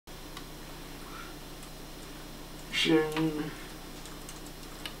caption,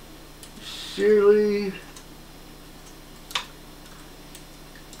 Sincerely,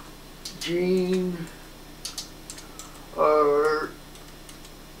 Gene R.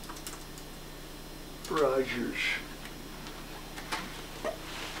 Rodgers.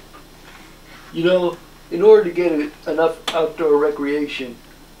 You know, in order to get enough outdoor recreation,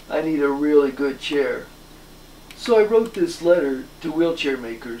 I need a really good chair. So I wrote this letter to wheelchair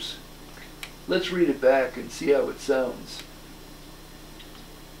makers. Let's read it back and see how it sounds.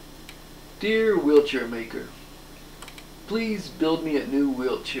 Dear wheelchair maker, please build me a new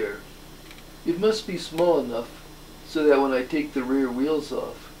wheelchair. It must be small enough so that when I take the rear wheels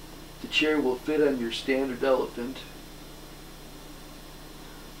off, the chair will fit on your standard elephant.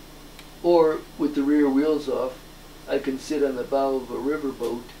 Or, with the rear wheels off, I can sit on the bow of a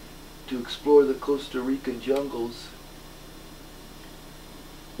riverboat to explore the Costa Rican jungles.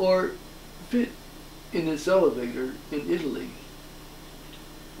 Or fit in this elevator in Italy.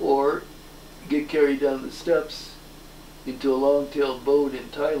 Or get carried down the steps into a long-tailed boat in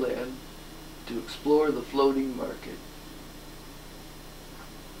Thailand to explore the floating market.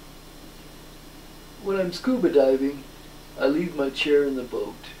 When I'm scuba diving, I leave my chair in the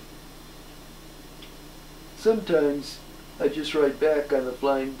boat. Sometimes I just ride back on the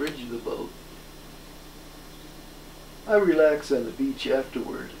flying bridge of the boat. I relax on the beach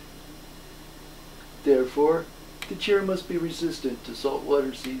afterward. Therefore, the chair must be resistant to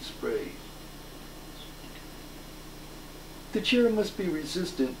saltwater sea spray. The chair must be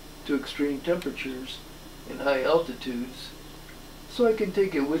resistant to extreme temperatures and high altitudes, so I can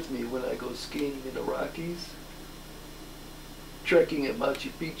take it with me when I go skiing in the Rockies, trekking at Machu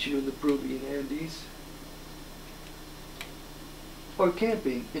Picchu in the Peruvian Andes, or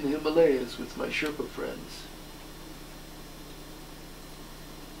camping in the Himalayas with my Sherpa friends.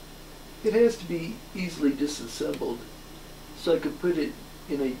 It has to be easily disassembled, so I can put it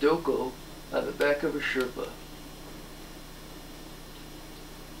in a doko on the back of a Sherpa.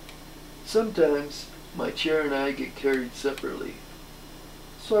 Sometimes my chair and I get carried separately,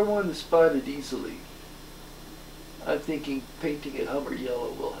 so I want to spot it easily. I'm thinking painting it Hummer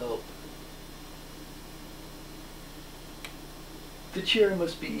yellow will help. The chair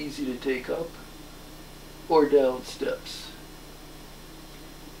must be easy to take up or down steps.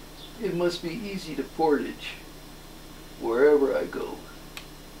 It must be easy to portage wherever I go.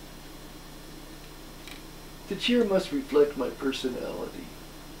 The chair must reflect my personality.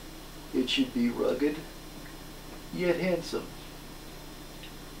 It should be rugged, yet handsome.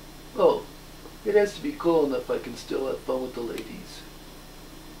 Oh, it has to be cool enough I can still have fun with the ladies.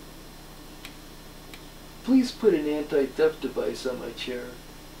 Please put an anti-theft device on my chair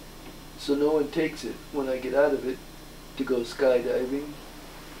so no one takes it when I get out of it to go skydiving.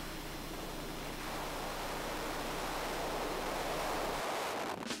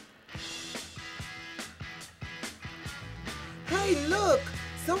 Hey, look!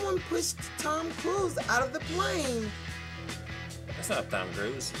 Someone pushed Tom Cruise out of the plane. That's not Tom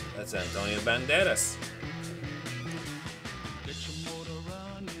Cruise. That's Antonio Banderas. Get your motor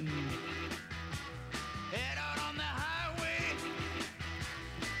running. Head out on the highway.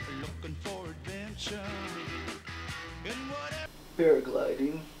 Looking for adventure. And whatever.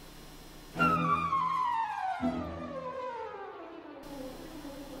 Paragliding.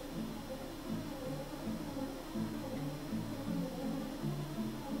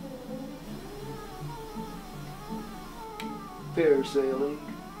 Parasailing,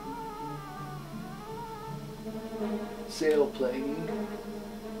 sailplaning,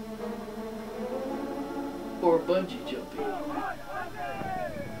 or bungee jumping.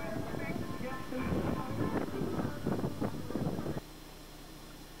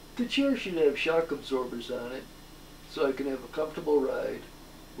 The chair should have shock absorbers on it so I can have a comfortable ride,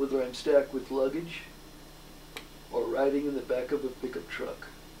 whether I'm stacked with luggage or riding in the back of a pickup truck.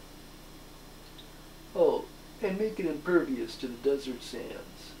 Oh, and make it impervious to the desert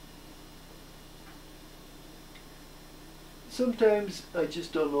sands. Sometimes I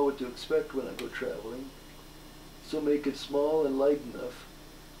just don't know what to expect when I go traveling, so make it small and light enough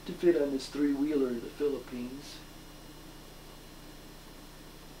to fit on this three-wheeler in the Philippines,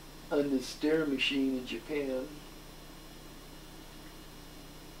 on this stair machine in Japan,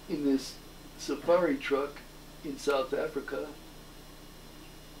 in this safari truck in South Africa,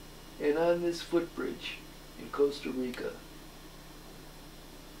 and on this footbridge in Costa Rica.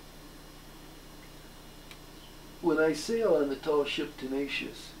 When I sail on the tall ship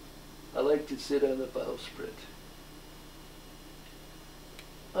Tenacious, I like to sit on the bowsprit.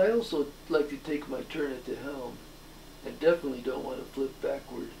 I also like to take my turn at the helm, and definitely don't want to flip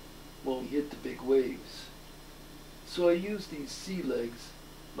backward when we hit the big waves. So I use these sea legs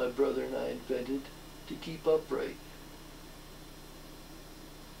my brother and I invented to keep upright.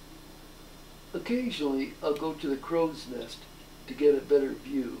 Occasionally, I'll go to the crow's nest to get a better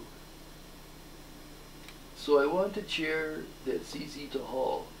view. So I want a chair that's easy to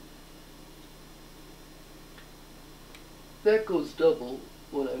haul. That goes double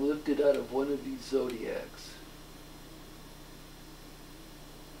when I'm lifted out of one of these zodiacs.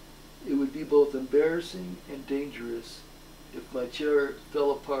 It would be both embarrassing and dangerous if my chair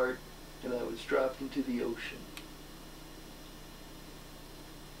fell apart and I was dropped into the ocean.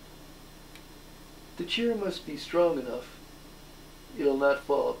 The chair must be strong enough it'll not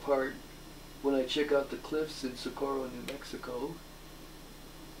fall apart when I check out the cliffs in Socorro, New Mexico,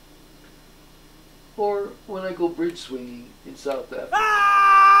 or when I go bridge swinging in South Africa.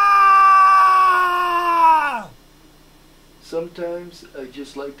 Ah! Sometimes I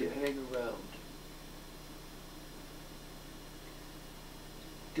just like to hang around.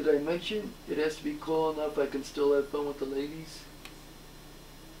 Did I mention it has to be cool enough I can still have fun with the ladies?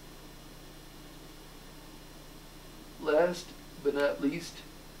 Last but not least,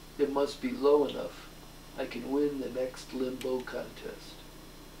 it must be low enough I can win the next limbo contest.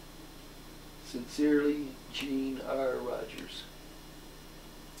 Sincerely, Gene R. Rodgers.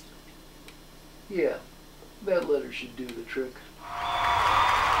 Yeah, that letter should do the trick.